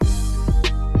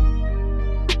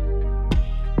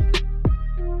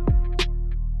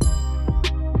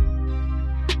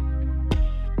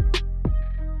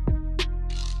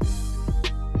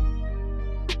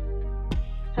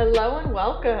Hello and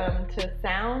welcome to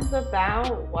Sounds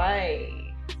About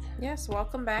White. Yes,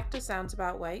 welcome back to Sounds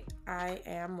About White. I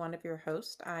am one of your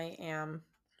hosts. You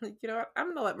know what? I'm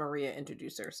going to let Maria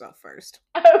introduce herself first.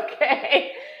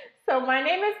 Okay, so my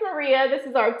name is Maria. This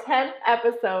is our 10th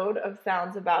episode of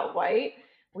Sounds About White.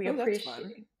 We That's fun.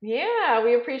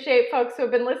 we appreciate folks who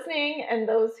have been listening and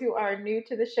those who are new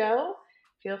to the show.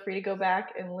 Feel free to go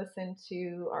back and listen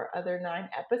to our other 9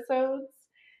 episodes.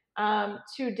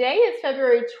 Today is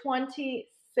February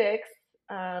 26th,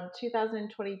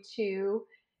 2022.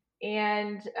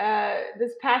 And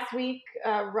this past week,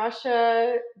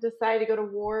 Russia decided to go to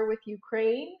war with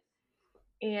Ukraine.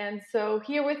 And so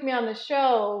here with me on the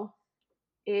show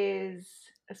is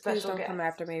a special Please don't guest. come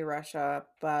after me, Russia.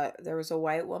 But there was a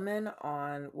white woman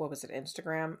on, what was it,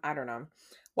 Instagram? I don't know.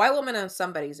 White woman on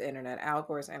somebody's internet, Al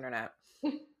Gore's internet.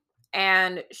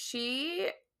 And she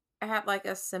had like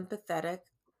a sympathetic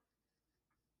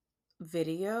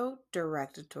video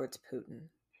directed towards Putin.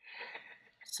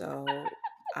 So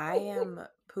I am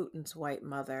Putin's white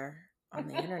mother on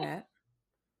the internet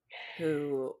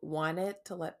who wanted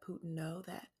to let Putin know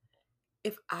that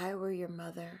if I were your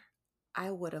mother,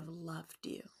 I would have loved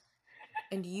you.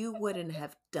 And you wouldn't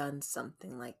have done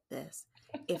something like this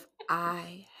if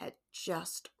I had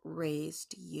just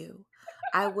raised you.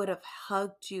 I would have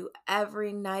hugged you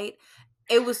every night.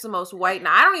 It was the most white. And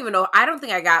I don't even know. I don't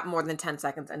think I got more than 10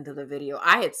 seconds into the video.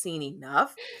 I had seen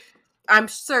enough. I'm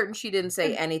certain she didn't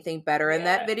say anything better in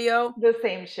that video. The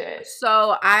same shit.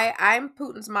 So I'm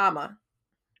Putin's mama.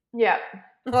 Yeah.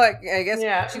 Like, I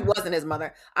guess she wasn't his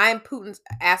mother. I'm Putin's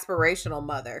aspirational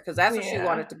mother, because that's what she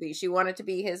wanted to be. She wanted to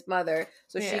be his mother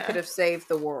so she could have saved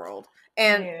the world.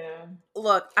 And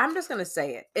look, I'm just going to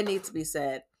say it. It needs to be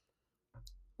said.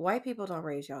 White people don't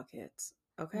raise y'all kids,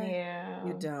 okay? Yeah.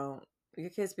 You don't. Your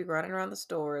kids be running around the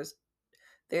stores.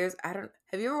 Have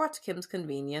you ever watched Kim's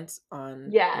Convenience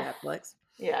on Netflix?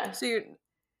 Yeah. So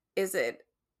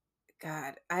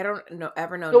I don't know,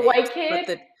 ever know the names, white kid?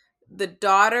 but the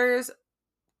daughter's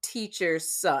teacher's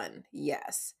son,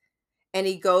 yes. And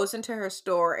he goes into her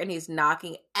store and he's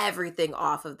knocking everything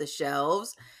off of the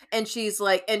shelves. And she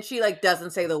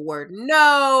doesn't say the word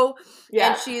no.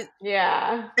 Yeah.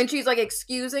 And she's like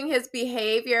excusing his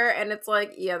behavior. And it's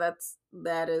like, yeah, that's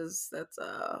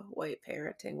white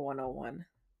parenting 101.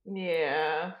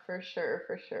 Yeah, for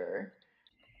sure.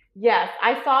 Yes,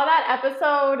 I saw that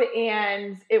episode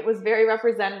and it was very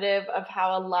representative of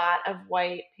how a lot of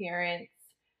white parents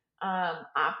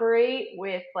operate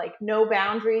with like no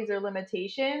boundaries or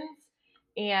limitations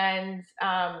and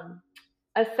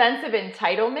a sense of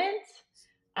entitlement.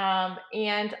 And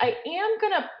I'm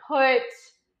going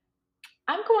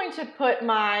to put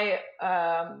my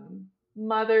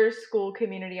mother's school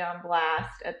community on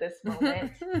blast at this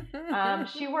moment.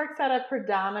 She works at a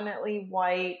predominantly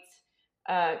white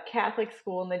Catholic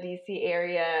school in the DC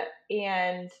area,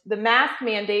 and the mask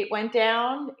mandate went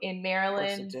down in Maryland.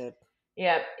 Of course it did.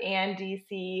 Yep, and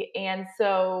DC. And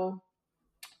so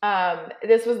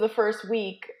this was the first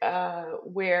week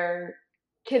where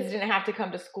kids didn't have to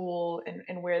come to school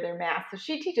and wear their masks. So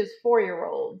she teaches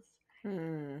 4-year-olds.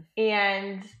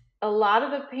 And a lot of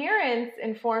the parents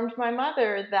informed my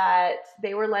mother that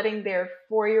they were letting their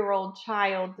 4-year-old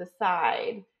child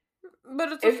decide.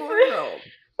 But it's a 4-year-old.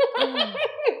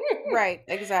 Right,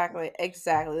 exactly.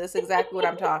 That's exactly what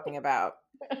I'm talking about.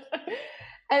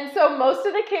 And so most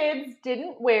of the kids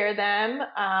didn't wear them,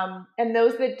 and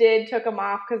those that did took them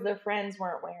off because their friends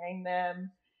weren't wearing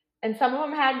them. And some of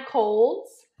them had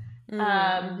colds,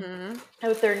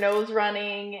 with their nose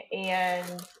running, and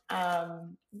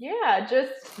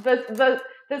just the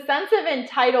sense of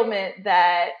entitlement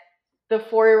that the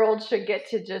 4-year-old should get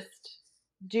to just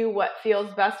do what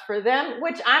feels best for them,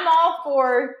 which I'm all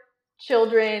for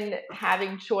children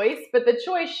having choice, but the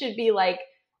choice should be like,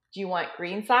 do you want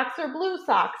green socks or blue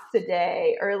socks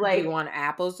today? Or like, do you want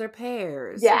apples or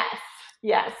pears?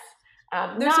 Yes.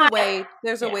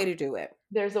 There's a way to do it.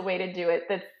 There's a way to do it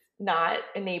that's not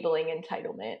enabling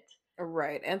entitlement.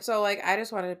 Right. And so, like, I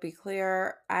just wanted to be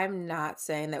clear. I'm not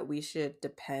saying that we should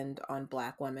depend on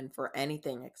Black women for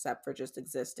anything except for just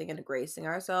existing and gracing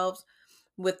ourselves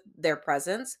with their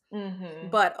presence. Mm-hmm.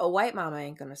 But a white mama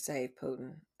ain't going to save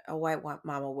Putin. A white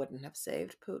mama wouldn't have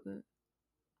saved Putin.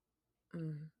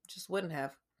 Just wouldn't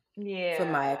have. Yeah.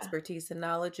 From my expertise and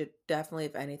knowledge, it definitely,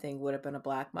 if anything, would have been a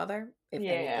Black mother, if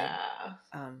anything.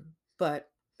 But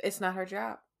it's not her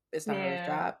job. It's not her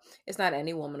job. It's not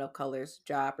any woman of color's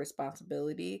job,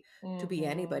 responsibility to be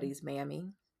anybody's mammy.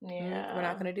 Yeah. We're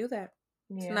not going to do that.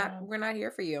 Yeah. We're not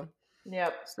here for you.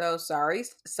 Yep. So sorry,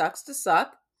 sucks to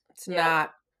suck. It's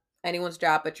not anyone's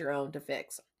job but your own to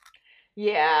fix.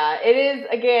 Yeah, it is.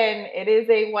 Again, it is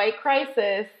a white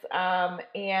crisis.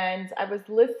 And I was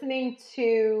listening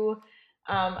to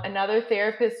another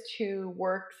therapist who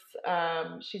works,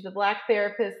 she's a Black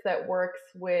therapist that works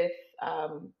with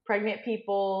pregnant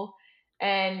people.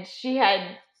 And she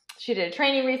did a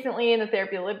training recently in the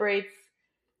Therapy Liberates.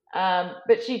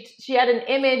 But she had an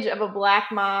image of a Black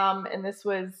mom, and this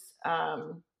was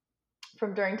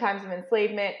from during times of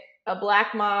enslavement, a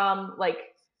Black mom, like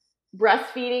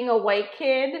breastfeeding a white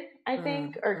kid, I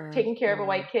think, or taking care of a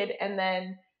white kid, and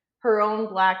then her own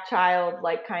Black child,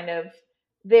 like kind of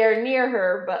there near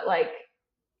her, but like,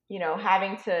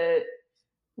 having to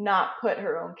not put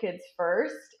her own kids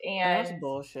first. That's And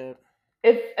bullshit.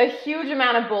 it's a huge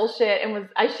amount of bullshit. And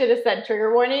I should have said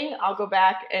trigger warning. I'll go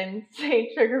back and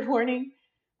say trigger warning.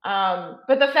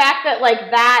 But the fact that like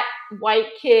that white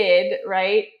kid,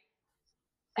 right,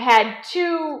 had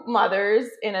two mothers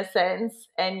in a sense,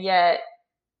 and yet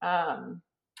um,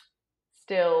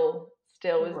 still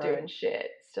was Right. doing shit.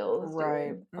 Still was Right.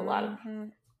 doing a lot of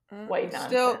white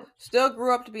Still, nonsense. still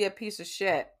grew up to be a piece of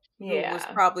shit Yeah.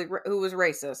 who was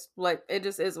racist. Like it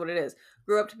just is what it is.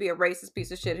 Grew up to be a racist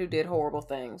piece of shit who did horrible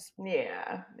things.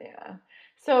 Yeah. Yeah.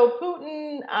 So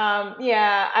Putin,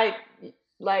 yeah, I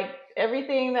like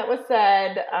everything that was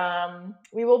said.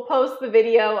 We will post the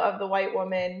video of the white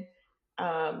woman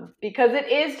because it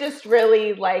is just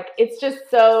really like it's just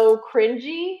so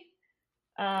cringy.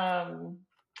 Um,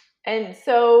 and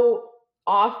so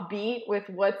offbeat with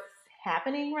what's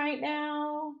happening right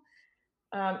now.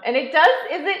 And it does.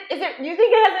 Is it? Do you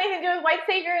think it has anything to do with white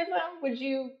saviorism? Would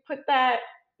you put that,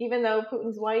 even though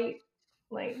Putin's white,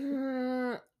 like?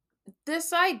 Hmm,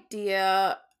 this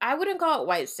idea, I wouldn't call it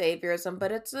white saviorism,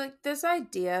 but it's like this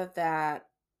idea that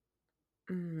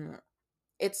mm,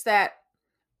 it's that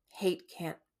hate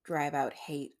can't drive out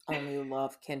hate, only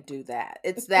love can do that.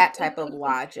 It's that type of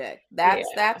logic. Yeah,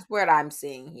 That's what I'm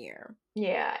seeing here.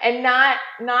 yeah, and not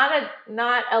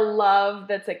a love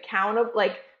that's accountable,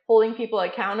 like holding people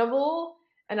accountable,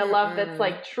 and a love that's Mm-mm.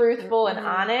 like truthful and Mm-mm.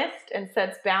 honest and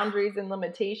sets boundaries and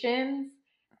limitations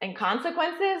and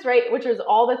consequences, right? Which is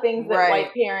all the things that white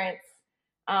Right. parents,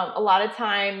 a lot of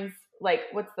times, like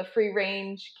what's the free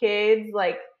range kids,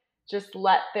 like just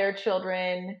let their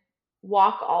children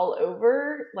walk all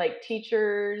over, like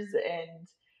teachers and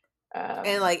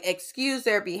And like excuse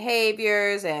their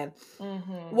behaviors and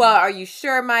well, mhm. are you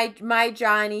sure my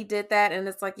Johnny did that? And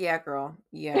it's like, yeah, girl.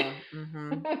 Yeah.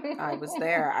 I was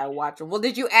there. I watched them. Well,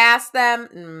 did you ask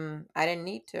them? I didn't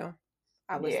need to.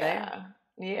 I was there. Yeah.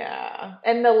 Yeah.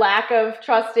 And the lack of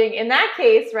trusting in that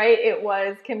case, right? It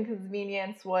was Kim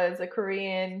Convenience was a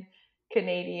Korean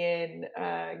Canadian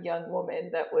young woman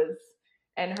that was,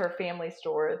 and her family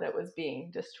store that was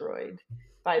being destroyed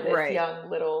by this Right. young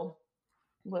little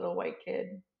white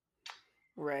kid.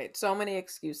 Right. So many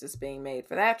excuses being made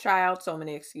for that child, so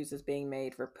many excuses being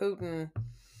made for Putin.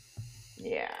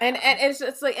 And Yeah.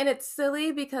 it's like and it's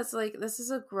silly because like this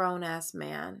is a grown ass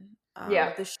man.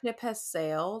 Yep. The ship has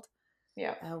sailed.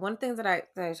 Yep. One thing that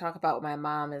I talk about with my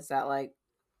mom is that like,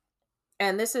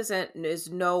 and this is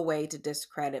no way to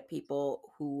discredit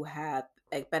people who have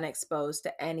like been exposed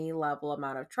to any level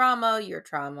amount of trauma. Your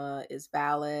trauma is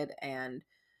valid, and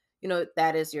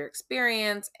that is your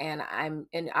experience, and I'm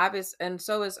and obvious, and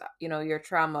so is your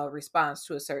trauma response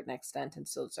to a certain extent, and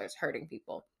still starts hurting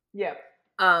people. Yep.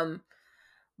 Um,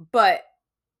 but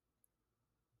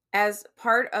as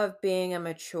part of being a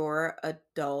mature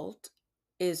adult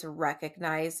is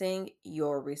recognizing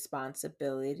your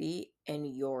responsibility and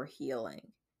your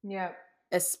healing, Yep.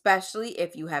 especially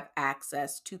if you have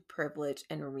access to privilege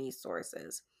and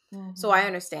resources. So I Mhm.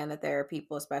 understand that there are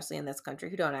people, especially in this country,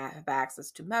 who don't have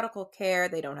access to medical care.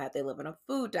 They live in a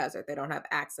food desert. They don't have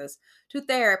access to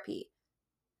therapy.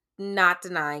 Not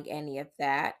denying any of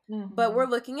that. But we're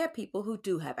Mhm. looking at people who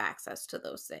do have access to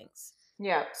those things.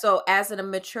 Yep. So, as a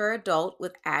mature adult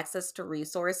with access to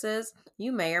resources,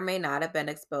 you may or may not have been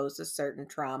exposed to certain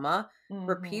trauma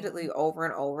repeatedly Mhm. over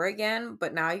and over again,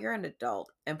 but now you're an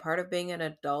adult. And part of being an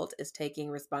adult is taking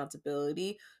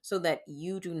responsibility so that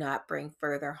you do not bring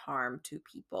further harm to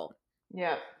people.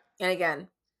 Yep. And again,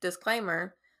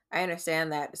 disclaimer, I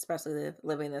understand that, especially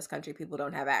living in this country, people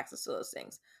don't have access to those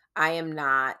things. I am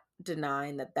not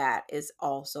denying that that is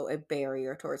also a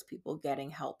barrier towards people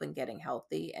getting help and getting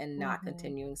healthy and not Mhm.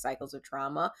 continuing cycles of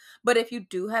trauma. But if you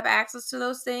do have access to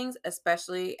those things,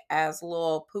 especially as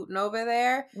little Putin over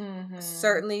there Mhm.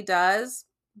 certainly doesn't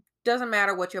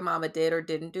matter what your mama did or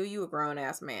didn't do, you a grown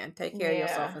ass man. Take care of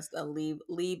yourself Yeah. and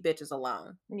leave bitches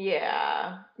alone.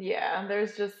 Yeah, yeah.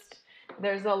 There's just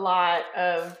there's a lot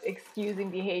of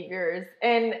excusing behaviors.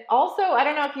 And also, I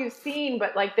don't know if you've seen,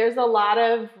 but like there's a lot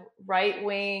of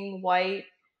right-wing white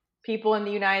people in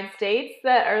the United States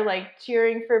that are like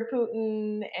cheering for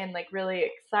Putin and like really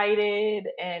excited,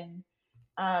 and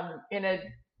in a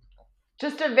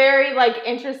just a very like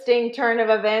interesting turn of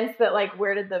events that like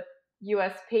where did the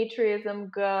US patriotism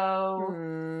go?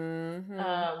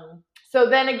 Mm-hmm. So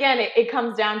then again, it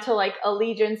comes down to like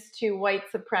allegiance to white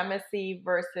supremacy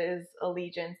versus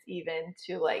allegiance even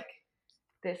to like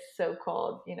this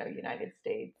so-called, United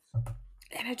States.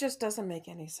 And it just doesn't make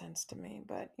any sense to me.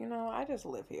 But, I just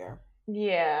live here.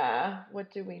 Yeah,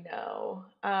 what do we know?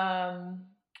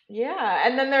 Yeah,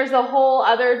 and then there's a whole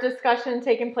other discussion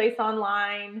taking place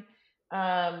online.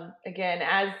 Again,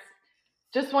 as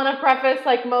just want to preface,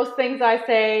 like most things I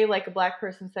say, like a black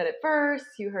person said it first,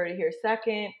 you heard it here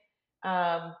second.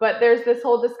 But there's this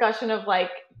whole discussion of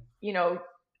like, you know,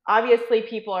 obviously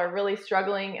people are really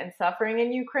struggling and suffering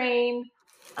in Ukraine.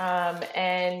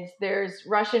 And there's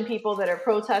Russian people that are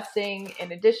protesting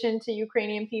in addition to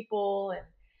Ukrainian people.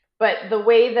 But the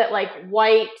way that like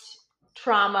white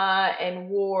trauma and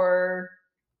war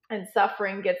and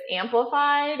suffering gets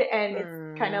amplified, and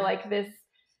it's kind of like this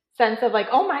Mm-hmm. sense of like,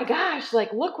 oh my gosh,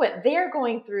 like look what they're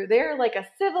going through. They're like a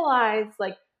civilized,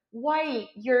 like white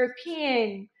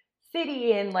European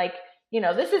city, and like,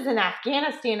 this is in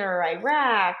Afghanistan or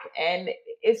Iraq. And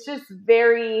it's just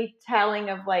very telling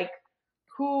of like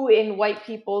who in white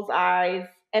people's eyes,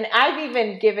 and I've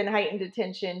even given heightened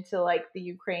attention to like the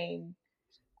Ukraine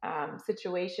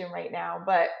situation right now,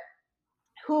 but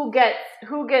who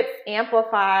gets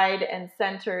amplified and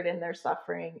centered in their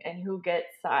suffering, and who gets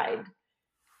sent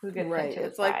Right. to a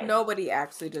It's like side. nobody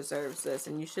actually deserves this,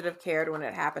 and you should have cared when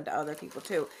it happened to other people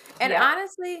too. And Yep.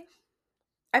 honestly,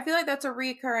 I feel like that's a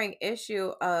recurring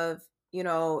issue of,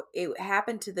 it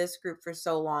happened to this group for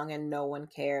so long and no one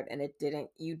cared, and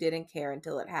you didn't care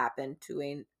until it happened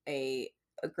to a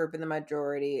group in the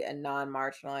majority, a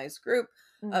non-marginalized group,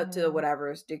 to Hmm.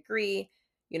 whatever degree,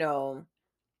 you know,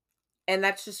 and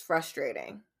that's just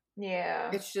frustrating. Yeah.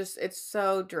 It's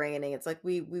so draining. It's like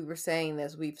we were saying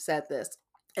this, we've said this,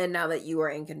 and now that you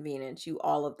are inconvenienced, you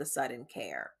all of the sudden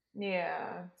care.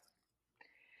 Yeah.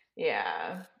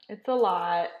 Yeah. It's a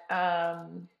lot.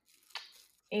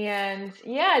 And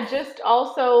yeah, just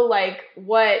also like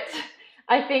what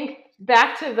I think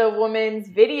back to the woman's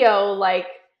video, like,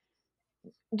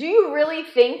 do you really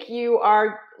think you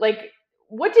are like,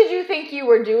 what did you think you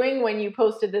were doing when you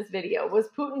posted this video? Was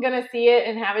Putin going to see it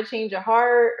and have a change of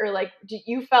heart, or like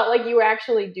you felt like you were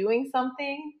actually doing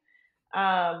something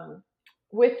um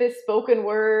with this spoken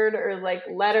word or like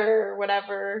letter or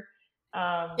whatever? It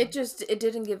um just it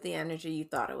didn't give the energy you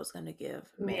thought it was going to give,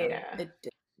 ma'am. yeah.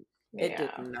 It did Yeah.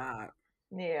 not.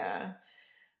 Yeah.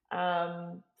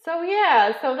 So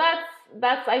yeah, so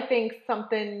that's I think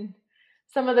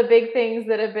some of the big things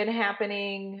that have been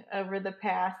happening over the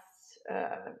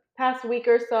past week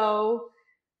or so.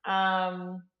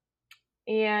 Um,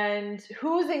 and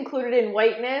who's included in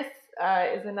whiteness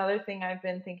is another thing I've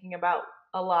been thinking about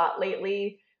a lot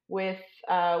lately. With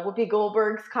Whoopi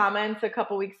Goldberg's comments a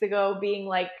couple weeks ago, being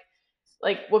like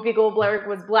Whoopi Goldberg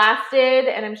was blasted,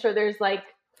 and I'm sure there's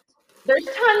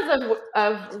tons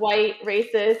of white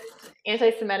racist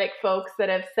anti-Semitic folks that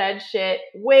have said shit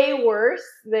way worse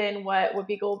than what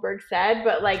Whoopi Goldberg said,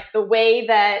 but like the way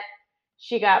that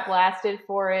she got blasted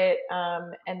for it,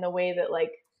 and the way that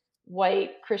like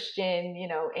white Christian,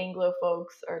 Anglo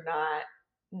folks are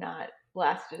not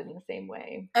blasted in the same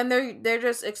way. And they're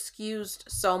just excused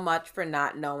so much for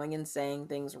not knowing and saying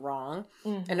things wrong.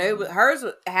 And Hmm. hers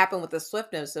happened with the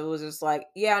swiftness. It was just like,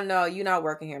 yeah, no, you're not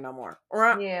working here no more.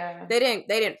 Or Yeah. they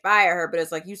didn't fire her, but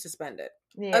it's like you suspended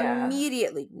Yeah.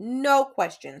 immediately, no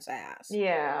questions asked.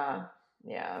 Yeah.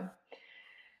 Yeah.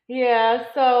 Yeah.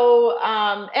 So,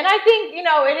 and I think,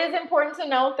 it is important to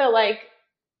note that like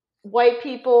white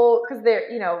people, because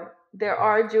there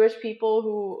are Jewish people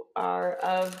who are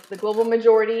of the global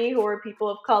majority, who are people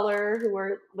of color, who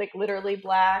are like literally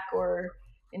black or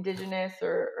indigenous,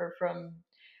 or from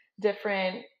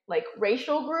different like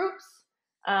racial groups.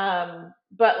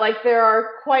 But like there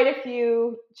are quite a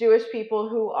few Jewish people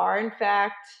who are in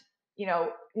fact,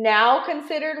 now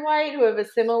considered white, who have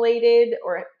assimilated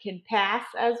or can pass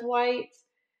as white.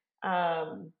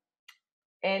 Um,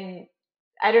 and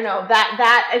I don't know,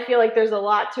 that I feel like there's a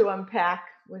lot to unpack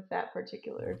with that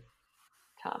particular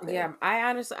topic. Yeah,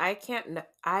 I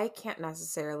can't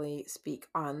necessarily speak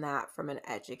on that from an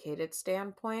educated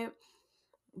standpoint.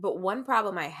 But one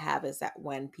problem I have is that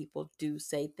when people do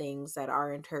say things that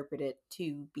are interpreted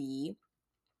to be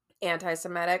anti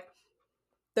Semitic,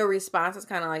 the response is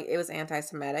kind of like, it was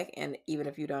anti-Semitic, and even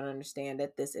if you don't understand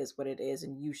it, this is what it is,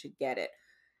 and you should get it.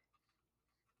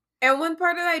 And one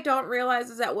part that I don't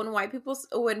realize is that when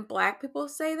black people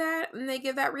say that and they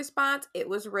give that response, it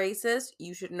was racist.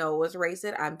 You should know it was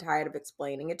racist. I'm tired of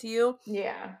explaining it to you.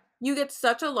 Yeah. You get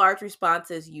such a large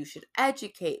response as, you should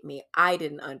educate me. I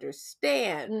didn't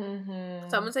understand.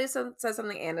 Mhm. Someone says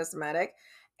something anti-Semitic,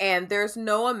 and there's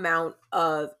no amount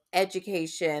of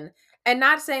education, and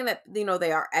not saying that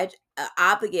they are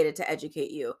obligated to educate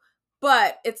you,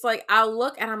 but it's like I'll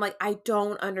look and I'm like, I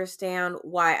don't understand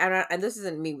why. And this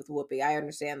isn't me with Whoopi. I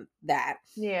understand that,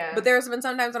 but Yeah. there's been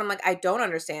sometimes when I'm like, I don't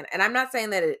understand, and I'm not saying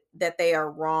that they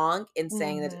are wrong in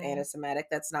saying that it's Mhm. anti-Semitic.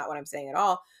 That's not what I'm saying at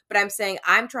all. But I'm saying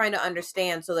I'm trying to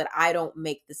understand so that I don't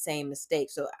make the same mistake,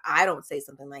 so I don't say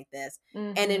something like this.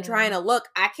 And in trying Mhm. to look,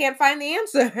 I can't find the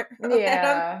answer.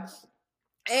 Yeah.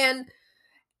 and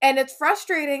and it's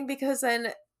frustrating because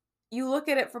then you look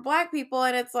at it for black people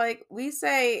and it's like, we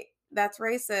say that's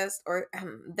racist, or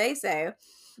they say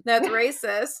that's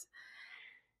racist,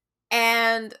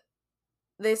 and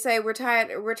they say we're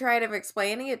tired of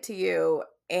explaining it to you,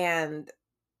 and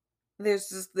there's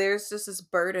just this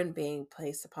burden being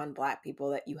placed upon black people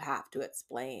that you have to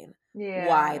explain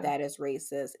why Yeah. that is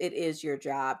racist. It is your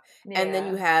job. And then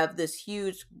you Yeah. have this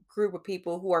huge group of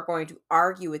people who are going to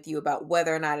argue with you about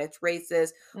whether or not it's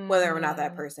racist, whether or not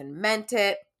that Mhm. person meant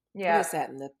it, Yep. this, that,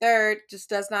 and the third. Just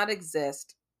does not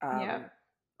exist, Yep.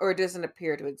 or doesn't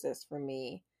appear to exist for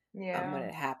me, when Yeah.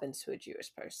 it happens to a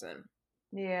Jewish person.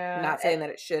 Yeah. Not saying that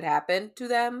it should happen to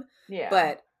them, Yeah.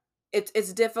 but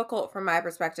it's difficult from my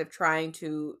perspective, trying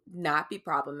to not be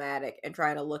problematic and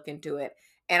trying to look into it.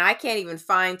 And I can't even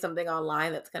find something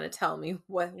online that's going to tell me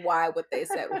what they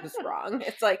said was wrong.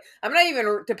 It's like, I'm not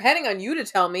even depending on you to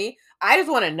tell me. I just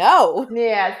want to know.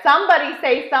 Yeah, somebody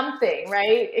say something, right?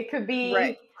 Right. It could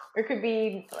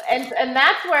be, and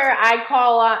that's where I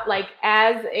call on, like,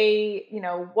 as a,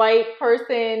 white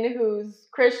person who's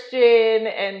Christian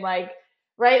and like,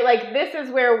 right, like this is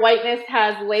where whiteness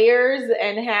has layers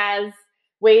and has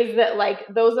ways that, like,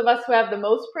 those of us who have the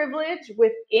most privilege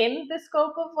within the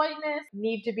scope of whiteness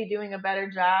need to be doing a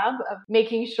better job of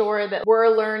making sure that we're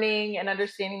learning and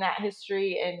understanding that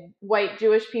history, and white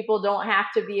Jewish people don't have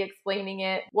to be explaining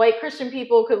it. White Christian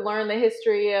people could learn the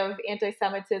history of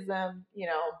anti-Semitism,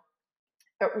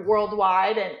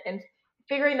 worldwide, and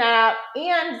figuring that out.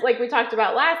 And like we talked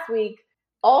about last week,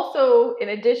 also in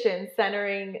addition,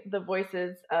 centering the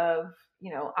voices of,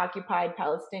 occupied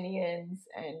Palestinians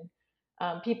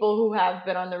and people who have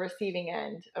been on the receiving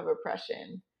end of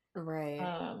oppression. Right.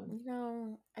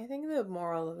 Um, I think the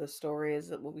moral of the story is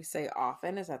that what we say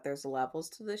often is that there's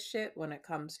levels to this shit when it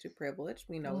comes to privilege.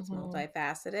 We know it's mhm.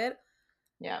 multifaceted.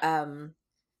 Yeah. Um,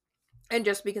 And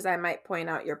just because I might point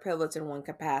out your privilege in one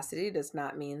capacity does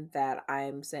not mean that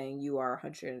I'm saying you are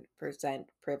 100%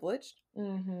 privileged,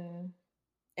 Mhm.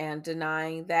 and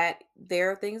denying that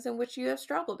there are things in which you have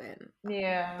struggled in.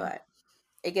 Yeah. But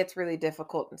it gets really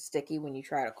difficult and sticky when you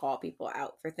try to call people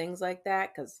out for things like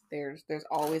that, because there's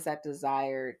always that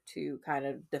desire to kind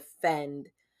of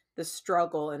defend the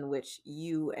struggle in which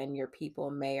you and your people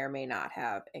may or may not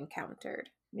have encountered.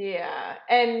 Yeah.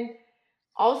 And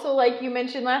also, like you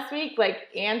mentioned last week, like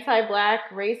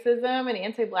anti-black racism and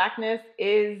anti-blackness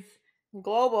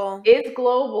Global. is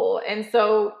global. And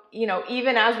so,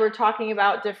 even as we're talking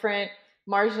about different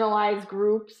marginalized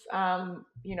groups,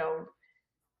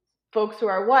 folks who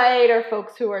are white or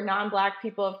folks who are non-black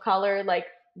people of color, like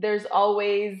there's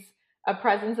always a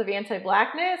presence of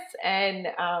anti-blackness, and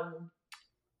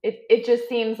it just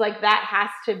seems like that has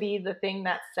to be the thing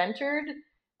that's centered,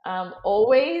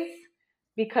 always,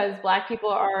 because black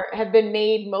people have been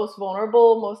made most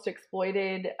vulnerable, most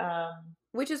exploited.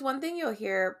 Which is one thing you'll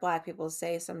hear black people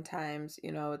say sometimes,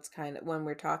 it's kind of when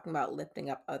we're talking about lifting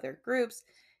up other groups,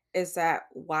 is that,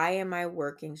 why am I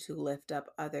working to lift up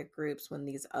other groups when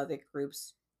these other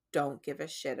groups don't give a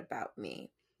shit about me?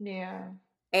 Yeah.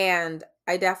 And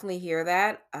I definitely hear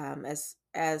that,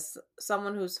 as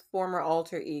someone whose former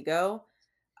alter ego,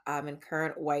 and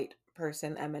current white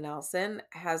person, Emma Nelson,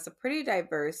 has a pretty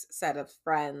diverse set of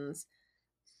friends.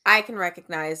 I can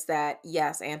recognize that,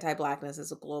 yes, anti-blackness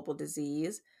is a global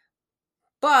disease,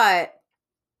 but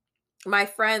my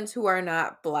friends who are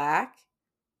not black,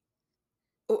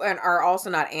 and are also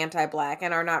not anti-black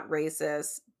and are not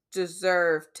racist,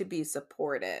 deserve to be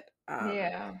supported.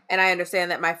 Yeah. And I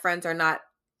understand that my friends are not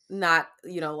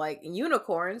like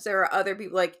unicorns. There are other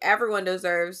people, like, everyone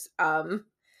deserves an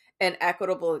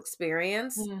equitable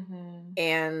experience. Hmm.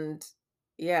 And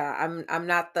Yeah, I'm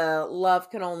not the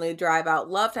love can only drive out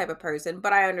love type of person,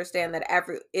 but I understand that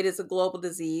it is a global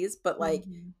disease, but like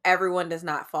Mhm. everyone does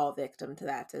not fall victim to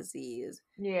that disease.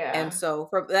 And Yeah. so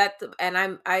from that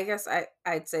and I guess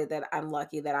I'd say that I'm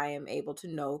lucky that I am able to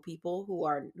know people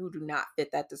who do not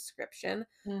fit that description,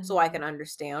 so I Mhm. can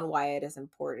understand why it is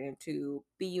important to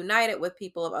be united with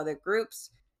people of other groups.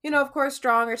 Of course,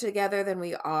 stronger together than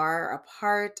we are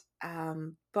apart.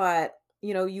 But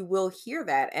you will hear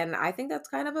that, and I think that's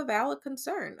kind of a valid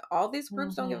concern. All these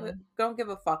groups Mhm. don't give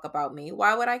a fuck about me.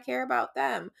 Why would I care about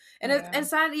them? And Yeah.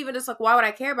 it's not even just like why would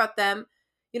I care about them?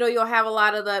 You'll have a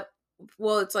lot of the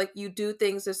well, it's like you do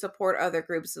things to support other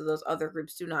groups, so those other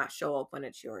groups do not show up when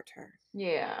it's your turn.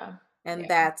 Yeah. And Yeah.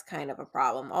 that's kind of a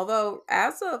problem. Although,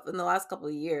 as of in the last couple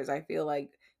of years, I feel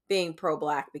like being pro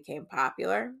black became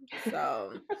popular.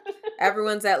 So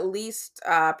everyone's at least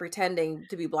pretending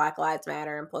to be Black Lives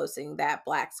Matter and posting that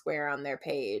black square on their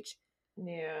page.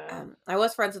 Yeah. I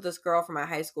was friends with this girl from my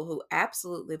high school who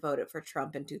absolutely voted for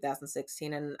Trump in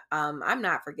 2016, and I'm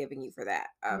not forgiving you for that.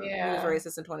 He was Yeah.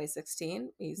 racist in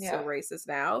 2016. He's still Yeah. racist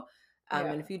now.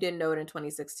 Yeah. And if you didn't know it in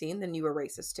 2016, then you were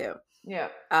racist too. Yeah.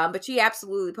 But she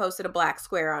absolutely posted a black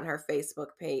square on her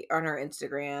Facebook page, on her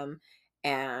Instagram,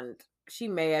 and she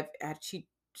may have she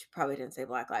probably didn't say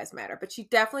Black Lives Matter, but she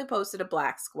definitely posted a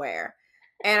black square.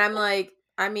 And I'm like,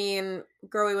 I mean,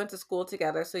 girl, we went to school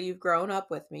together, so you've grown up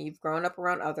with me. You've grown up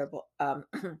around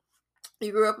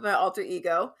you grew up with my alter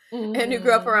ego, and you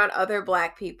grew up Mhm. around other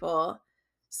black people.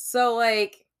 So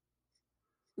like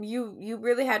you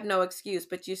really had no excuse,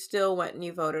 but you still went and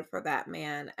you voted for that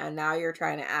man, and now you're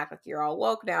trying to act like you're all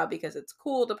woke now because it's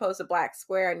cool to post a black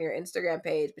square on your Instagram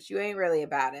page, but you ain't really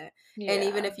about it. And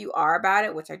even Yeah. if you are about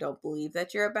it, which I don't believe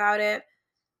that you're about it,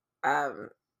 um,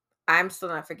 I'm still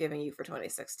not forgiving you for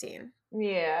 2016.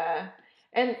 Yeah.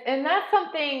 And that's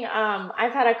something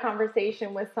I've had a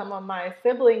conversation with some of my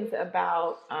siblings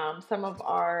about, some of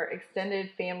our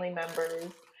extended family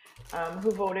members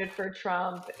who voted for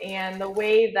Trump, and the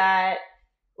way that,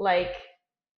 like,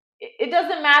 it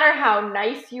doesn't matter how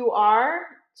nice you are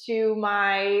to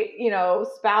my,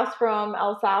 spouse from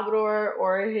El Salvador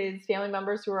or his family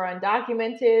members who are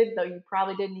undocumented, though you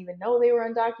probably didn't even know they were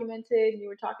undocumented. You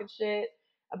were talking shit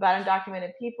about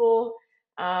undocumented people,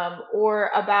 or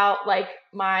about like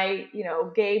my,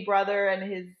 gay brother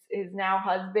and his now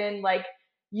husband. Like,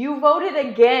 you voted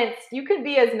against. You can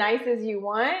be as nice as you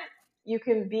want. You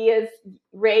can be as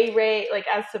Ray, like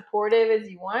as supportive as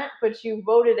you want, but you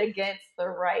voted against the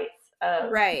rights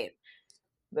of Right.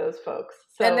 those folks.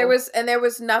 And there So was and there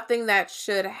was nothing that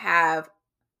should have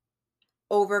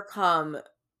overcome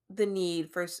the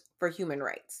need for human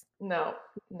rights. no,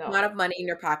 no, Amount of money in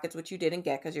your pockets, which you didn't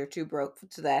get because you're too broke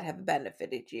to that have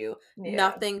benefited you. yeah,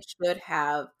 Nothing should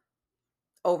have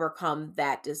overcome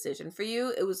that decision for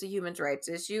you. It was a human rights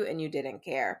issue, and you didn't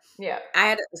care. yeah, I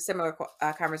had a similar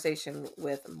conversation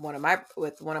with one of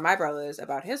my brothers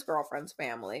about his girlfriend's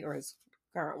family or his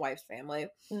current wife's family,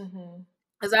 hmm,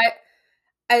 because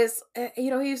as he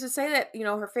used to say that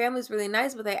her family's really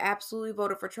nice, but they absolutely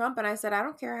voted for Trump, and I said I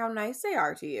don't care how nice they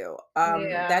are to you. That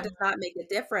yeah, does not make a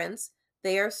difference.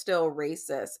 They are still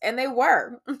racist, and they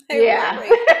were they were yeah.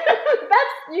 racist.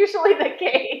 That's usually the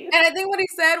case. And I think what he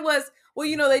said was, well,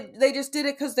 they just did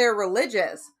it because they're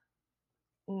religious.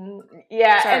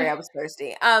 Yeah, Sorry, and I was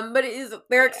thirsty. But it is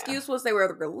their yeah, excuse was they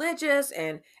were religious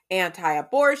and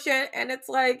anti-abortion, and it's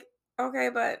like, okay,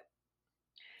 but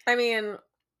I mean,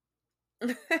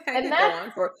 and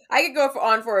that's I could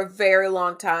on for a very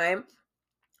long time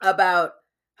about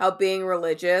how being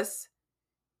religious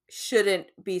shouldn't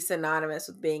be synonymous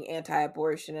with being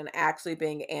anti-abortion, and actually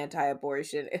being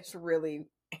anti-abortion is really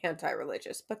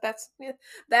anti-religious. But that's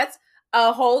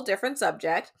a whole different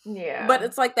subject. But yeah,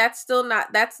 it's like that's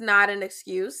not an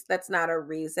excuse. That's not a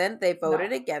reason. They no,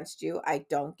 voted against you. I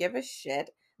don't give a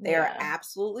shit. They are yeah,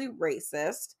 absolutely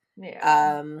racist.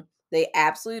 yeah, They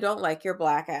absolutely don't like your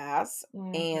black ass.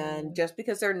 And hmm, just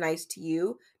because they're nice to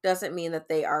you doesn't mean that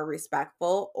they are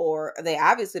respectful, or they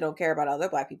obviously don't care about other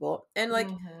black people. And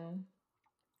like hmm,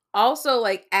 also,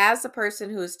 like, as a person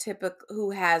who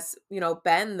has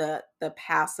been the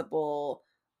passable,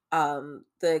 the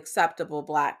acceptable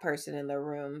black person in the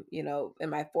room, in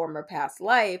my former past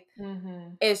life,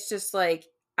 hmm, it's just like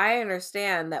I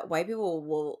understand that white people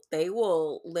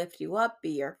will lift you up,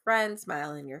 be your friend,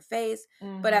 smile in your face,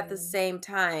 but at the hmm, same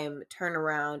time turn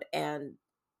around and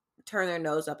turn their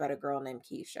nose up at a girl named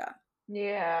Keisha.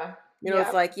 yeah,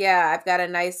 It's yeah, like, yeah, I've got a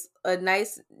nice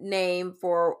name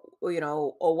for,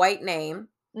 a white name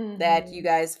that you hmm,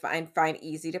 guys find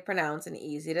easy to pronounce and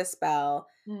easy to spell.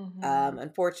 hmm,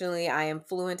 Unfortunately, I am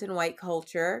fluent in white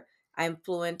culture. I'm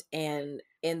fluent in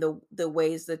in the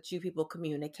ways that you people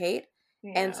communicate.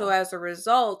 And so Yeah. as a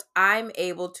result, I'm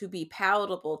able to be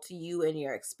palatable to you and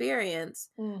your experience.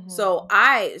 So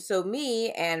Mhm.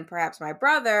 me and perhaps my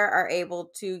brother are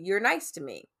able to, you're nice to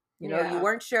me. You Yeah.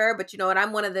 weren't sure, but you know what?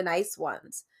 I'm one of the nice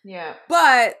ones. Yeah.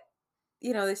 But,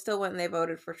 they still went and they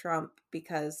voted for Trump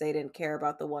because they didn't care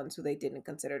about the ones who they didn't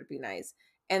consider to be nice.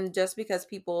 And just because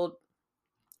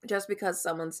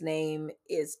someone's name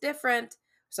is different,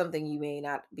 something you may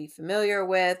not be familiar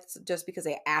with, just because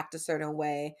they act a certain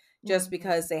way, just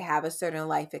because Mhm. they have a certain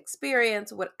life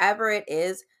experience, whatever it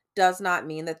is, does not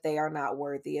mean that they are not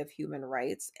worthy of human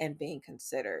rights and being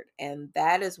considered. And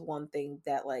that is one thing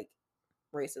that like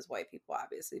racist white people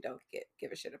obviously don't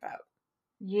give a shit about.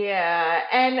 Yeah,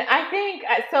 and I think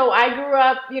so. I grew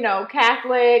up,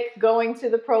 Catholic, going to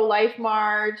the pro-life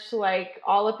march, like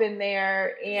all up in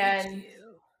there, Did and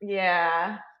you?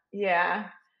 yeah, yeah,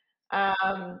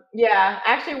 yeah.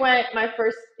 Actually, went my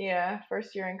first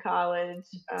year in college.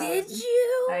 Did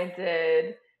you? I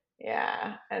did,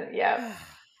 yeah, and yep,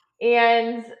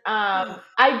 and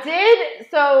I did.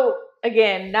 So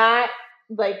again, not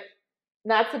like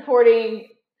not supporting,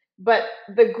 but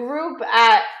the group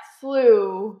at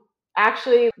SLU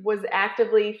actually was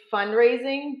actively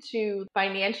fundraising to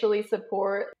financially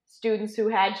support students who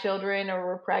had children or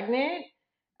were pregnant.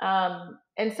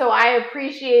 And so I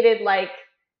appreciated, like,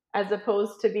 as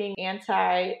opposed to being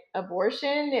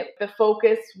anti-abortion, the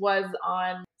focus was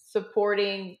on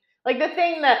supporting, like, the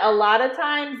thing that a lot of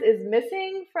times is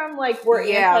missing from, like, we're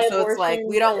Yeah, so it's like anti-abortion,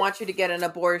 we but don't want you to get an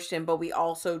abortion, but we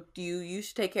also do you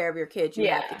should take care of your kids. You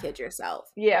have the yeah. kid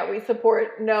yourself. Yeah, we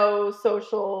support no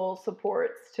social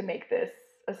supports to make this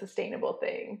a sustainable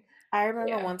thing. I remember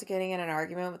Yeah. once getting in an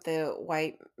argument with the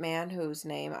white man whose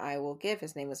name I will give.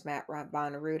 His name was Matt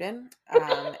Von Ruden.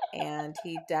 And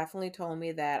he definitely told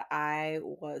me that I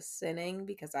was sinning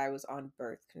because I was on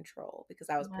birth control, because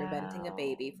I was preventing a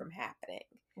baby Wow. from happening.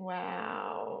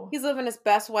 Wow. He's living his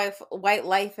best white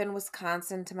life in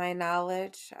Wisconsin, to my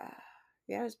knowledge.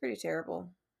 Yeah, it was pretty terrible.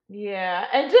 Yeah.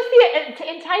 And just the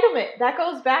entitlement, that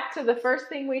goes back to the first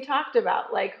thing we talked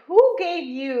about. Like, who gave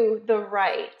you the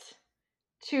right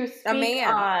to A speak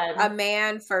man. A on?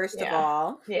 man, first of Yeah.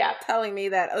 all, Yeah. telling me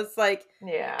that. It's like, and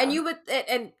Yeah. you would,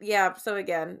 and yeah, so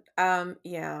again,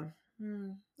 yeah.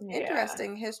 Hmm. Yeah.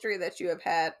 Interesting history that you have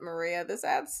had, Maria. This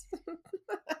adds,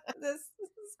 this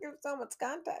gives so much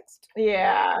context.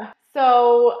 Yeah.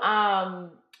 So,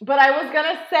 but I was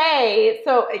gonna say,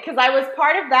 so because I was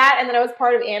part of that, and then I was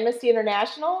part of Amnesty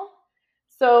International.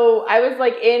 So I was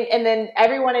like and then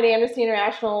everyone at Amnesty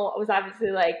International was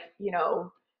obviously like,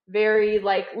 very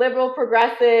like liberal,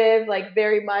 progressive, like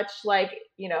very much like,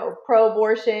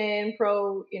 pro-abortion,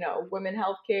 pro, women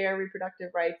health care, reproductive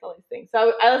rights, all these things.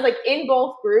 So I was like in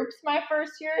both groups my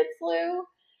first year at SLU.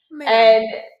 Yeah. And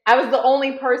I was the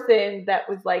only person that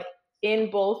was like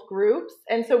in both groups.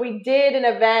 And so we did an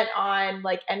event on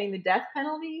like ending the death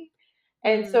penalty.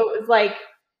 And Mm-hmm. so it was like,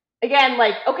 again,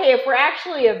 like, okay, if we're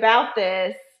actually about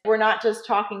this, we're not just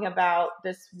talking about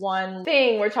this one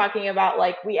thing. We're talking about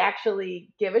like we actually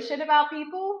give a shit about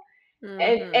people. And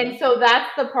Mm-hmm. so that's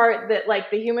the part that,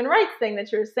 like, the human rights thing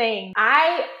that you're saying,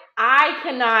 I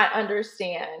cannot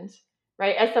understand,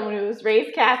 right? As someone who was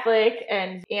raised Catholic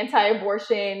and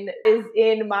anti-abortion is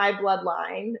in my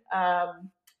bloodline,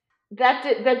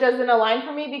 that doesn't align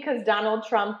for me because Donald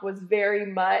Trump was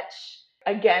very much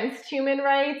against human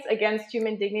rights, against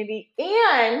human dignity,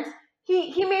 and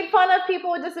he made fun of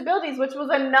people with disabilities, which was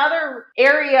another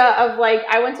area of, like,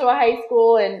 I went to a high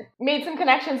school and made some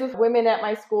connections with women at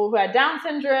my school who had Down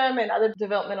syndrome and other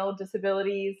developmental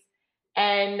disabilities.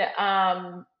 And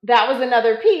that was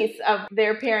another piece of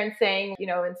their parents saying,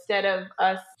 instead of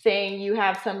us saying you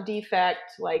have some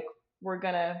defect, like, we're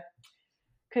gonna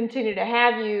continue to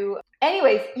have you.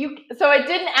 Anyways, so it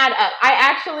didn't add up.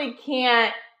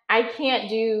 I can't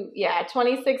do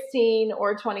 2016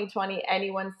 or 2020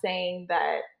 anyone saying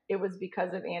that it was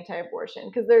because of anti-abortion,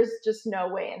 because there's just no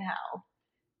way in hell.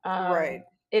 Right.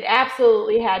 It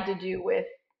absolutely had to do with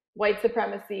white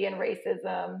supremacy and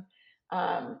racism,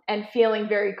 and feeling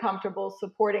very comfortable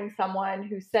supporting someone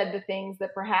who said the things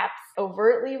that perhaps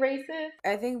overtly racist.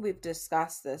 I think we've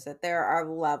discussed this, that there are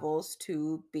levels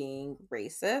to being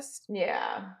racist.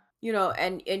 Yeah.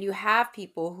 And you have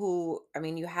people who, I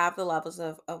mean, you have the levels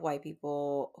of white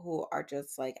people who are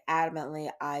just like adamantly,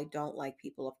 I don't like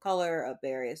people of color of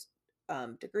various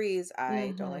degrees.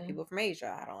 I don't like Mm-hmm. people from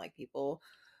Asia. I don't like people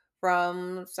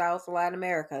from South Latin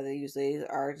America. They usually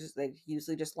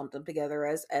just lump them together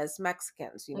as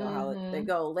Mexicans. You know how they Mm-hmm.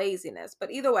 go, laziness. But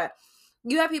either way,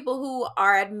 You have people who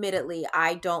are admittedly,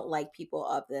 I don't like people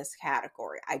of this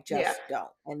category. I Yeah. just don't.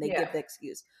 And they Yeah. give the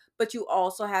excuse. But you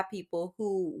also have people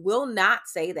who will not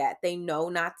say that. They know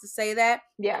not to say that,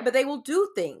 Yeah. but they will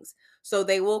do things. So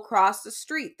they will cross the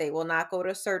street. They will not go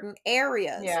to certain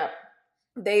areas. Yeah.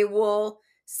 They will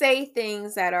say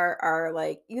things that are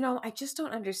like, I just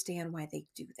don't understand why they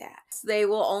do that. They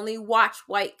will only watch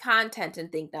white content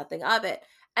and think nothing of it.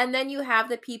 And then you have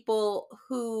the people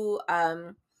who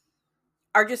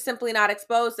are just simply not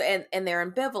exposed, and they're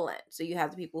ambivalent. So you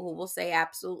have the people who will say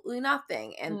absolutely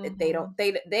nothing, and they don't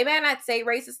Mhm. they may not say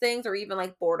racist things or even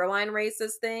like borderline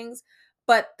racist things,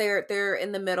 but they're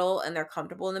in the middle and they're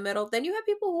comfortable in the middle. Then you have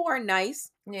people who are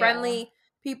nice, Yeah. friendly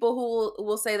people who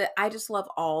will say that I just love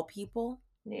all people.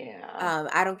 Yeah.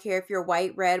 I don't care if you're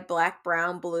white, red, black,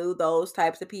 brown, blue, those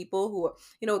types of people who,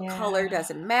 color Yeah.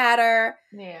 doesn't matter.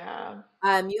 Yeah.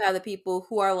 You have the people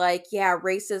who are like, yeah,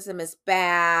 racism is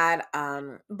bad,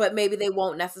 but maybe they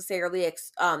won't necessarily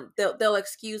they'll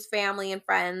excuse family and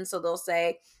friends, so they'll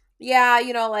say, yeah,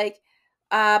 like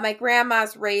my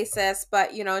grandma's racist,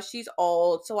 but she's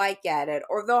old, so I get it.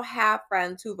 Or they'll have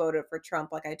friends who voted for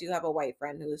Trump. Like I do have a white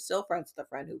friend who is still friends with a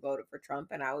friend who voted for Trump,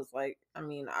 and I was like, I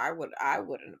mean, I wouldn't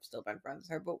have still been friends with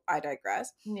her, but I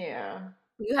digress. Yeah.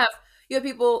 You have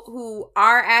people who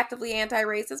are actively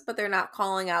anti-racist, but they're not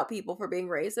calling out people for being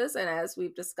racist. And as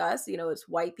we've discussed, it's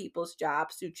white people's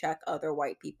jobs to check other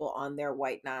white people on their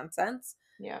white nonsense.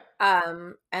 Yeah.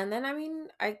 And then I mean,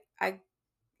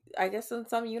 I guess in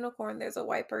some unicorn, there's a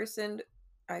white person.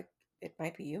 I It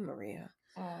might be you, Maria.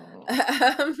 Oh.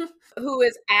 um, who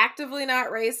is actively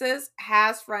not racist,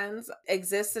 has friends,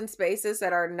 exists in spaces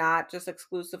that are not just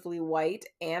exclusively white,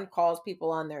 and calls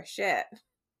people on their shit.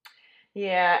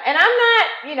 Yeah. And I'm not,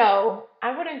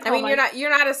 I wouldn't I call mean, my you're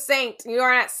not a saint. You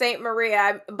are not Saint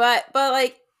Maria, but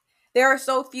like there are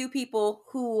so few people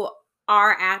who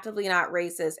are actively not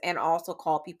racist and also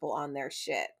call people on their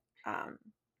shit. Um,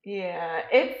 Yeah,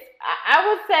 I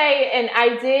would say, and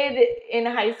I did in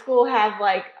high school have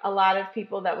like a lot of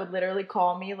people that would literally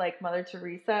call me like Mother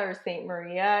Teresa or Saint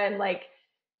Maria, and like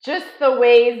just the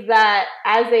ways that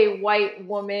as a white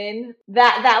woman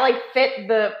that like fit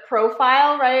the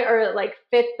profile, right? Or like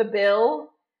fit the bill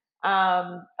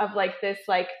of like this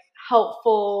like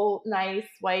helpful, nice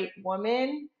white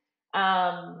woman.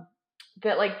 Um,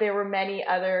 that like there were many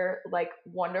other like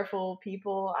wonderful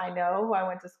people I know who I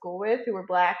went to school with who were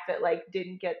black that like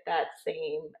didn't get that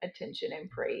same attention and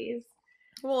praise.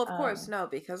 well, of course, Um, no,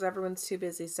 because everyone's too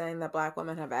busy saying that black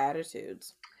women have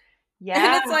attitudes. And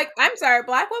yeah, it's like, I'm sorry,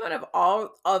 black women of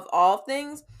all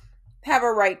things have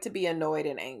a right to be annoyed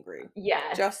and angry.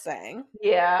 yes, Just saying.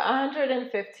 yeah,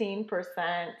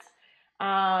 115%.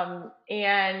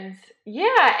 And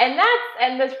yeah,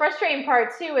 and the frustrating part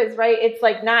too is right. It's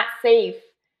like not safe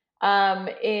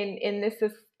in this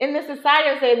society,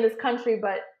 I would say in this country,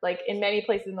 but like in many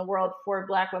places in the world for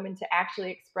Black women to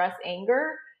actually express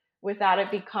anger without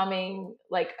it becoming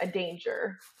like a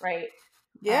danger, right?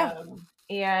 Yeah.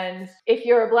 And if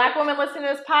you're a Black woman listening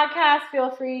to this podcast,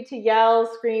 feel free to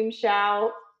yell, scream,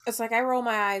 shout. It's like I roll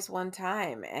my eyes one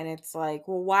time and it's like,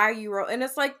 well, why are you roll? And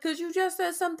it's like, because you just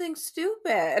said something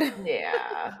stupid.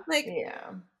 Yeah, Like, yeah.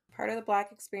 part of the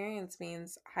black experience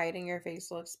means hiding your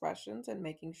facial expressions and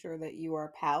making sure that you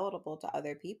are palatable to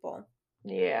other people.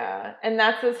 Yeah, and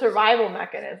that's a survival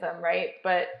mechanism, right?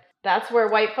 But that's where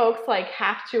white folks like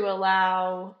have to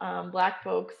allow Black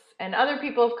folks and other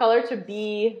people of color to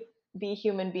be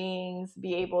human beings,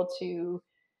 be able to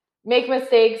make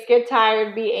mistakes, get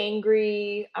tired, be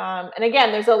angry. And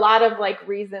again, there's a lot of like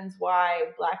reasons why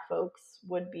Black folks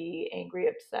would be angry,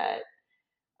 upset,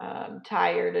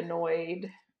 tired, annoyed.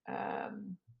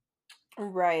 Um,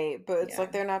 Right, but it's yeah,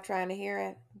 like they're not trying to hear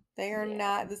it. They are yeah,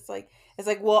 not. It's like,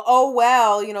 well, oh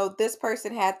well, this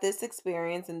person had this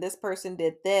experience and this person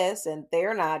did this and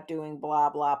they're not doing blah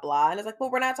blah blah. And it's like,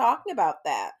 well, we're not talking about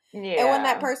that. And when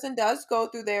that yeah, person does go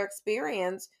through their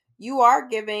experience, you are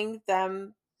giving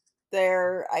them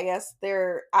their, I guess,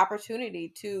 their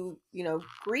opportunity to,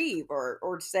 grieve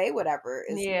or say whatever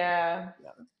is needed. yeah.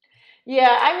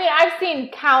 Yeah, I mean, I've seen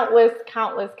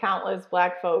countless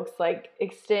Black folks like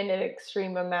extend an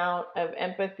extreme amount of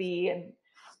empathy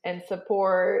and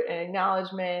support and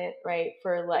acknowledgement, right,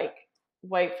 for like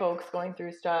white folks going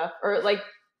through stuff, or like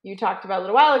you talked about a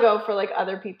little while ago for like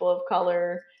other people of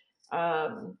color.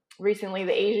 Recently,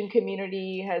 the Asian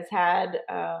community has had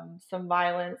some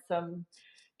violence, some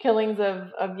killings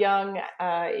of young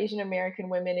Asian American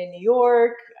women in New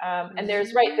York, and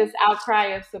there's right Hmm. this outcry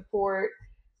of support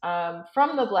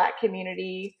from the Black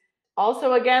community.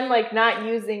 Also, again, like not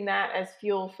using that as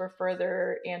fuel for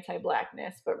further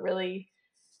anti-Blackness, but really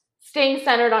staying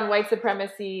centered on white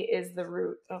supremacy is the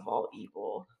root of all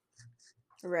evil.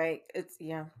 Right. It's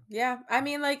yeah. I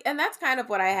mean, like, and that's kind of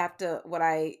what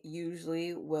I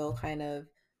usually will kind of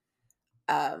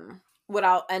what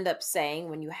I'll end up saying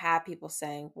when you have people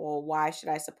saying, "Well, why should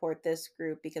I support this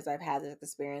group because I've had this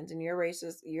experience?" And your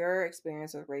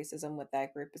experience with racism with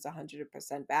that group is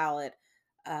 100% valid.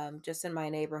 Just in my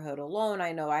neighborhood alone,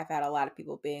 I know I've had a lot of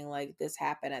people being like, "This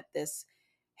happened at this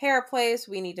hair place.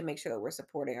 We need to make sure that we're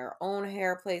supporting our own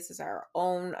hair places, our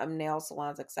own nail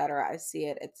salons, etc." I see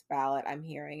it; it's valid. I'm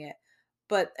hearing it.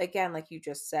 But again, like you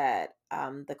just said,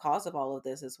 the cause of all of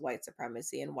this is white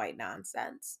supremacy and white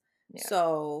nonsense. Yeah.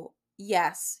 So,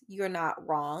 yes, you're not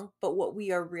wrong, but what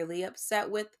we are really upset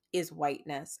with is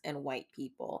whiteness and white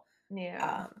people.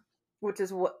 Yeah. Um, which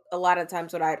is what a lot of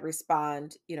times what I'd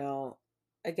respond,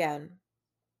 again,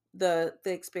 the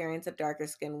experience of darker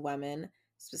skinned women,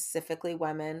 specifically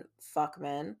women, fuck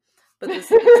men. But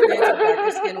this experience of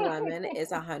darker skinned women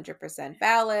is 100%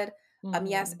 valid.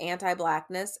 Yes, Mhm.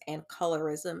 anti-blackness and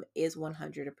colorism is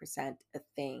 100% a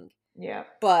thing. Yeah.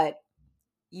 But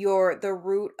the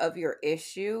root of your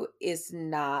issue is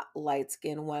not light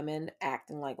skinned women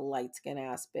acting like light skinned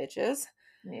ass bitches.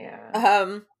 Yeah.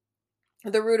 Um,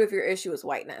 the root of your issue is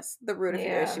whiteness. The root of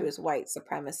your issue Yeah. is white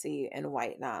supremacy and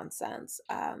white nonsense.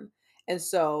 And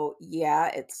so, yeah,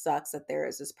 it sucks that there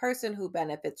is this person who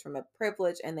benefits from a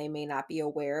privilege and they may not be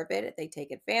aware of it. They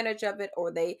take advantage of it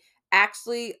or they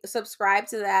actually subscribe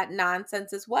to that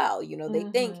nonsense as well. They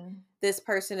think Mhm. this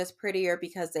person is prettier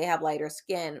because they have lighter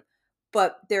skin.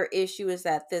 But their issue is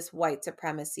that this white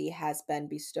supremacy has been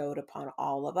bestowed upon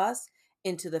all of us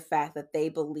into the fact that they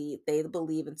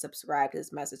believe and subscribe to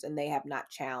this message and they have not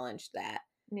challenged that.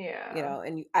 Yeah.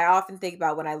 I often think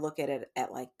about when I look at it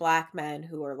at like black men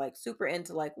who are like super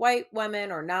into like white women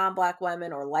or non-black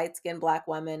women or light-skinned black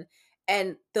women,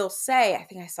 and they'll say, I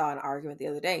think I saw an argument the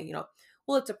other day,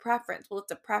 well, it's a preference. Well,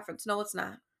 it's a preference. No, it's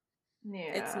not.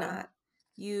 It's Yeah. not.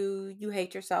 You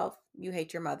hate yourself, you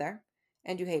hate your mother,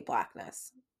 and you hate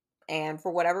blackness. And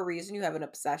for whatever reason, you have an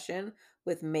obsession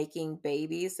with making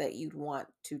babies that you'd want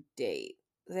to date.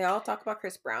 They all talk about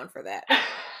Chris Brown for that.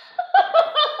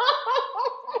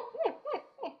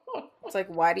 It's like,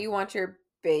 why do you want your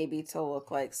baby to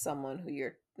look like someone who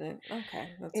okay,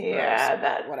 that's gross, Yeah,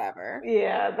 but whatever.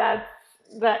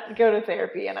 that go to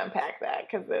therapy and unpack that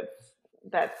because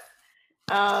that's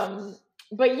um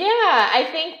but yeah, I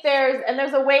think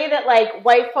there's a way that like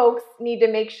white folks need to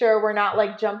make sure we're not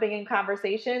like jumping in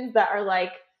conversations that are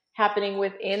like happening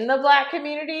within the black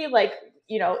community, like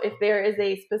if there is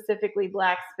a specifically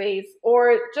black space,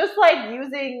 or just like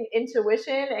using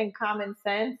intuition and common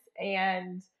sense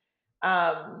and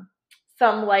um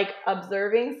some like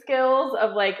observing skills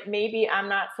of like maybe I'm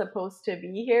not supposed to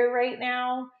be here right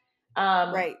now.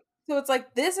 Right. So it's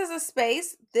like this is a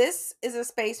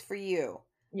space for you.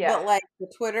 Yes. But like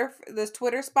those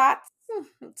Twitter spots,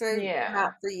 they're not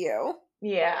Yeah. for you.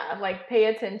 Yeah, like pay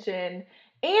attention.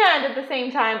 And at the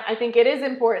same time, I think it is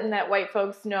important that white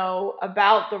folks know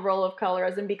about the role of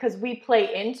colorism because we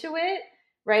play into it,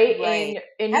 right? Right.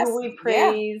 In who Yes. we Yeah.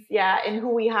 praise, yeah, in who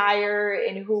we hire,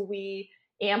 in who we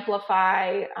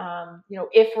amplify,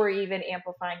 if we're even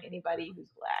amplifying anybody who's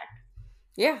black.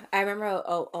 Yeah, I remember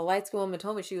a light skinned woman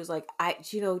told me she was like,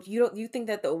 you think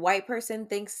that the white person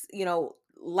thinks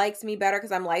likes me better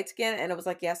because I'm light skinned, and it was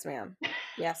like, yes, ma'am,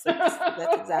 yes,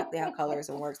 that's exactly how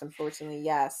colorism works. Unfortunately,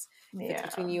 yes, if it's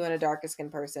between Yeah. you and a darker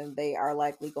skinned person, they are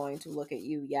likely going to look at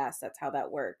you. Yes, that's how that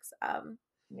works.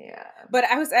 Yeah. But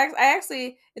I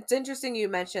actually, it's interesting you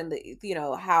mentioned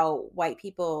that, how white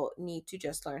people need to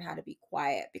just learn how to be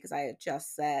quiet because I had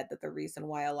just said that the reason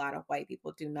why a lot of white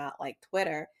people do not like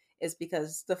Twitter is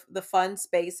because the fun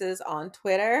spaces on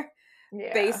Twitter,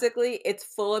 Yeah. basically it's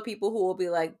full of people who will be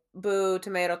like, boo,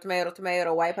 tomato, tomato,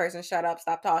 tomato, white person, shut up,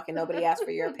 stop talking. Nobody asked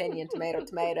for your opinion, tomato,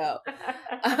 tomato.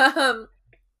 Um,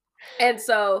 and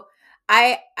so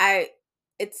I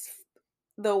it's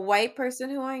the white person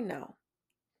who I know,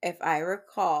 if I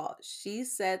recall, she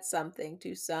said something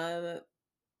to some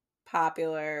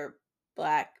popular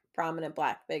prominent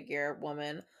black figure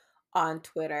woman on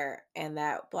Twitter, and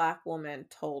that black woman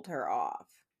told her off.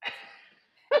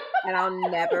 And I'll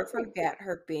never forget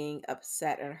her being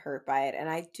upset and hurt by it. And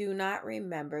I do not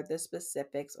remember the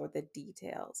specifics or the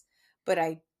details, but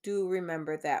I do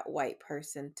remember that black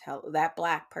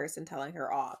person telling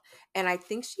her off. And I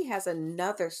think she has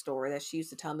another story that she used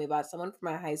to tell me about, someone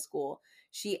from my high school.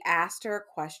 She asked her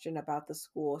a question about the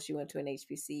school. She went to an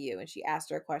HBCU and she asked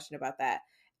her a question about that.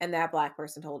 and that Black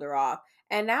person told her off.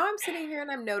 And now I'm sitting here and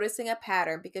I'm noticing a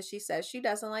pattern because she says she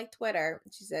doesn't like Twitter.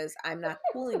 She says, I'm not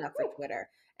cool enough for Twitter.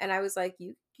 And I was like,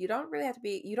 you don't really have to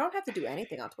be, you don't have to do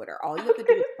anything on Twitter. All I you was have to do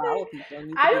gonna is follow say, people and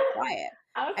you could I be don't. quiet.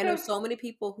 I was I know gonna. so many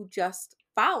people who just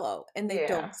follow and they Yeah.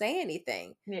 don't say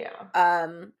anything. Yeah.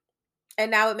 And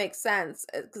now it makes sense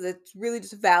because it really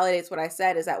just validates what I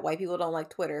said is that white people don't like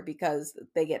Twitter because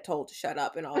they get told to shut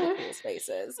up in all the cool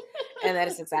spaces. And that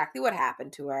is exactly what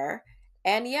happened to her.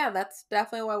 And yeah, that's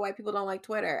definitely why white people don't like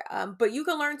Twitter. But you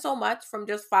can learn so much from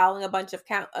just following a bunch of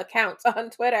accounts on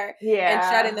Twitter and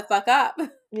shutting Yeah. the fuck up.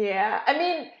 Yeah. I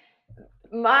mean,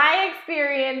 my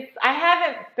experience, I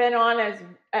haven't been on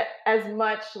as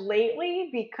much lately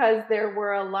because there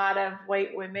were a lot of white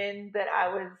women that I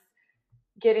was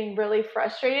getting really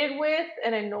frustrated with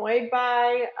and annoyed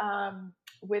by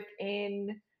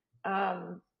within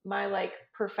my like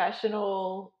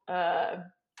professional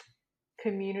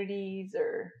communities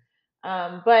or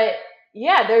but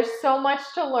yeah, there's so much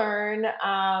to learn,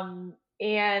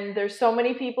 and there's so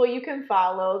many people you can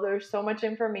follow, there's so much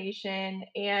information,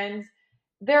 and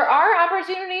there are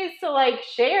opportunities to like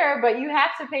share, but you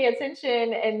have to pay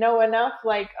attention and know enough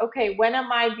like, okay, when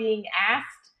am I being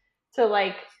asked to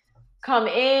like come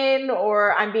in,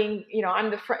 or I'm being,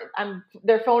 I'm the I'm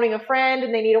they're phoning a friend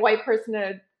and they need a white person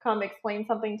to come explain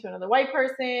something to another white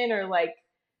person, or like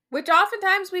Which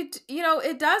oftentimes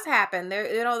it does happen.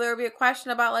 There'll be a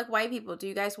question about like white people. Do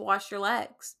you guys wash your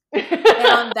legs? And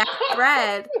on that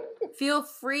thread, feel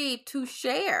free to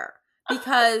share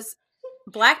because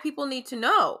Black people need to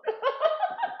know.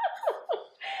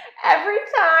 every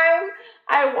time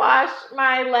I wash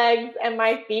my legs and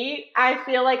my feet, I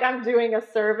feel like I'm doing a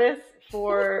service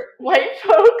for white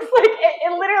folks. Like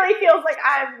it literally feels like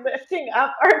I'm lifting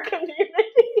up our community.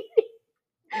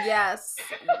 Yes,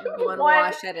 one one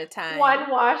wash at a time. one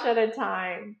wash at a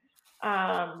time.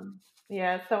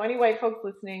 Yeah, so any white folks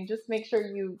listening, just make sure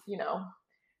you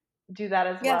do that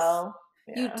as Yes, well.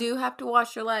 you Yeah. do have to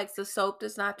wash your legs. The soap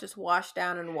does not just wash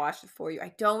down and wash it for you.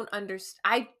 I don't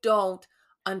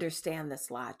understand this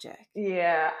logic.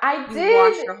 Yeah. I You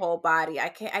wash did. your whole body.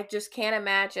 I just can't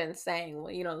imagine saying,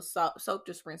 well, the soap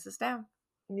just rinses down.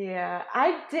 Yeah,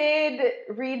 I did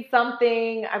read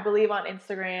something, I believe on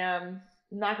Instagram.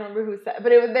 I'm not gonna remember who said, but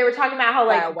they were talking about how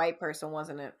By like, a white person,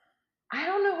 wasn't it? I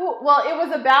don't know who. Well, it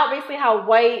was about basically how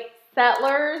white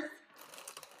settlers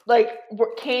like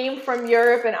came from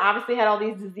Europe and obviously had all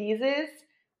these diseases,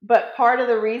 but part of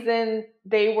the reason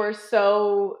they were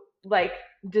so like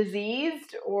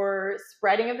diseased or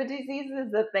spreading of the diseases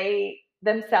is that they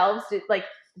themselves did, like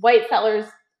white settlers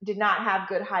did not have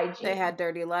good They hygiene. had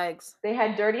dirty legs. They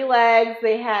had dirty legs,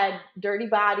 they had dirty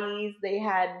bodies, they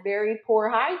had very poor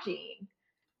hygiene.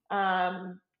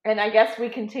 And I guess we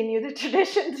continue the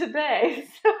tradition today.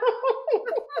 So.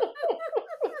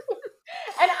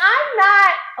 And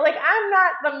I'm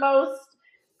not the most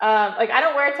like I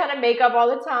don't wear a ton of makeup all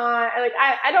the time. Like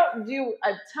I don't do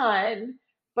a ton,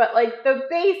 but like the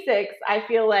basics I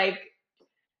feel like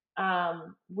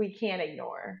we can't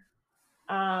ignore.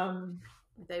 Um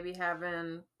They be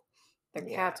having the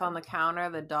yeah. cats on the counter,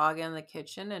 the dog in the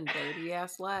kitchen, and dirty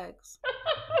ass legs.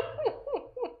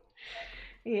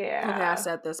 Okay, I Yeah.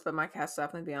 said this, but my cats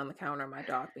definitely be on the counter, my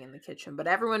dog be in the kitchen. But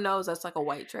everyone knows that's like a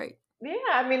white trait. Yeah,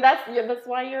 I mean that's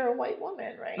why you're a white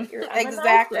woman, right? I'm a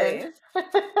Exactly.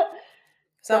 Nelson.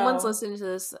 Someone's So listening to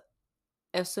this,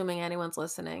 assuming anyone's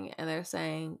listening, and they're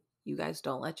saying, "You guys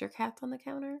don't let your cats on the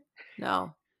counter?"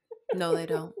 No, no, they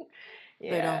don't. They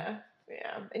don't. yeah,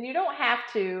 yeah, and you don't have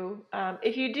to.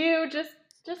 If you do,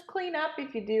 just clean up.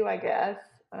 If you do, I guess.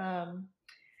 Um,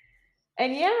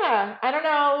 and yeah, I don't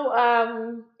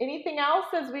know. Anything else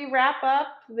as we wrap up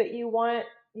that you want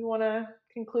to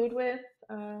conclude with?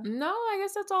 Uh, No, I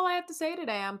guess that's all I have to say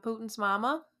today. I'm Putin's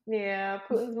mama. yeah,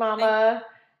 Putin's Thank. mama.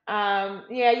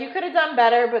 Yeah, you could have done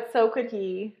better, but so could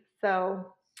he.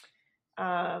 So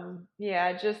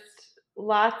yeah, just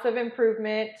lots of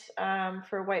improvement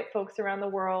for white folks around the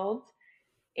world.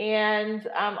 And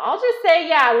I'll just say,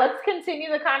 yeah, let's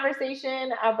continue the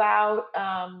conversation about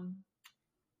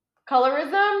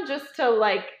colorism just to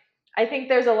like, I think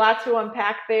there's a lot to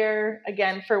unpack there,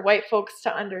 again, for white folks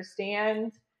to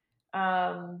understand.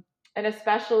 And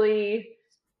especially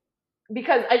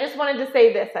because I just wanted to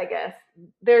say this, I guess.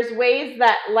 There's ways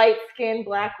that light skinned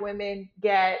Black women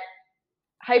get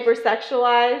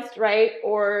hypersexualized, right?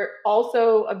 Or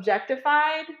also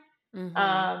objectified. Mm-hmm.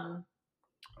 Um,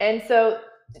 and so,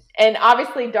 and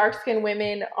obviously dark skinned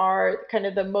women are kind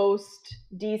of the most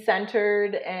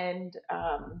decentered and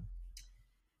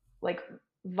like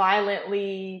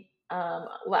violently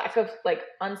lack of like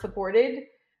unsupported.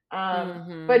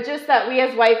 But just that we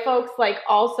as white folks like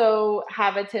also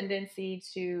have a tendency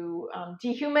to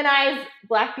dehumanize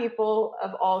Black people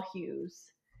of all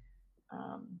hues.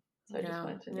 So I just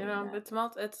wanted to name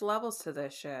that. It's levels to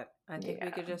this shit. I think we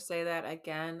Yeah. could just say that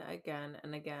again,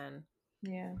 and again.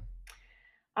 Yeah.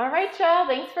 All right, y'all.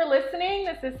 Thanks for listening.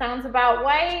 This is Sounds About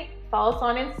White. Follow us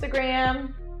on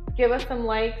Instagram. Give us some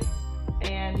likes.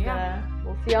 And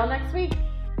we'll see y'all next week.